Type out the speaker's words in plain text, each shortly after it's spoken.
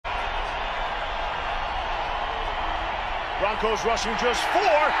Broncos rushing just 4,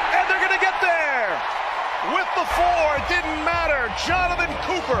 and they're going to get there. With the 4, it didn't matter. Jonathan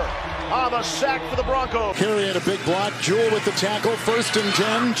Cooper on the sack for the Broncos. Carey had a big block. Jewell with the tackle. 1st and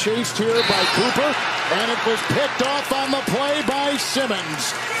 10. Chased here by Cooper. And it was picked off on the play by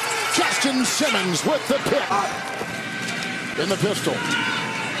Simmons. Justin Simmons with the pick. In the pistol.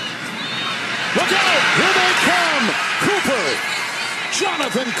 Look out! Here they come! Cooper!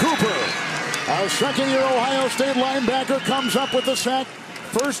 Jonathan Cooper! Our second-year Ohio State linebacker comes up with the sack.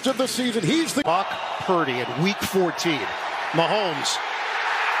 First of the season. He's the... Brock Purdy at week 14. Mahomes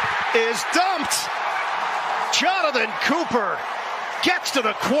is dumped. Jonathan Cooper gets to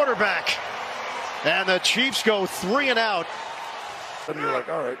the quarterback. And the Chiefs go 3 and out. And you're like,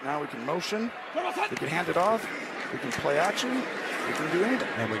 all right, now we can motion. We can hand it off. We can play action. We can do anything.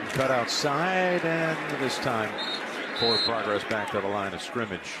 And we can cut outside, and this time forward progress back to the line of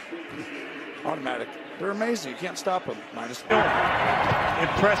scrimmage. Automatic. They're amazing. You can't stop them. -1.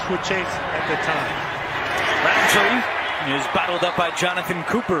 Impressed with Chase at the time. Roundtree is bottled up by Jonathan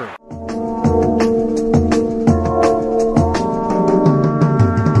Cooper.